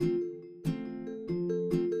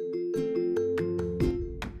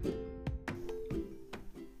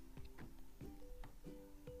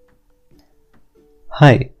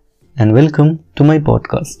Hi, and welcome to my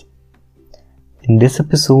podcast. In this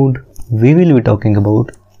episode, we will be talking about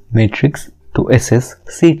metrics to assess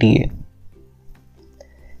CTA.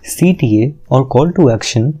 CTA, or call to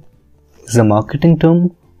action, is a marketing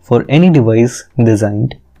term for any device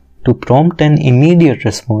designed to prompt an immediate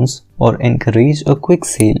response or encourage a quick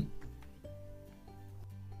sale.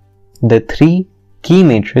 The three key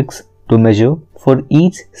metrics to measure for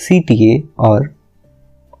each CTA are: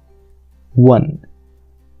 1.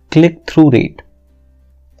 Click-through rate,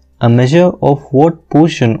 a measure of what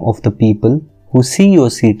portion of the people who see your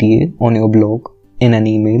CTA on your blog, in an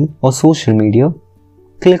email or social media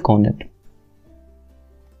click on it.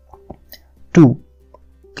 2.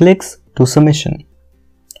 Clicks to submission,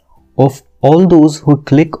 of all those who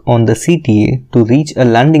click on the CTA to reach a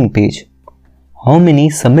landing page, how many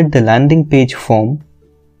submit the landing page form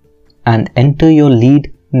and enter your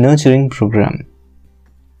lead nurturing program.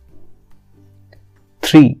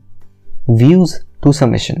 3. Views to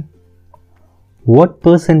submission, what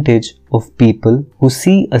percentage of people who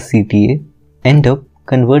see a CTA end up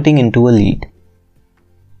converting into a lead.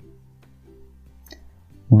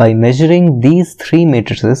 By measuring these three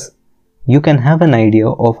matrices, you can have an idea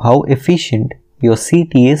of how efficient your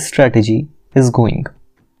CTA strategy is going.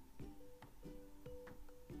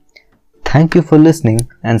 Thank you for listening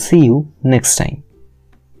and see you next time.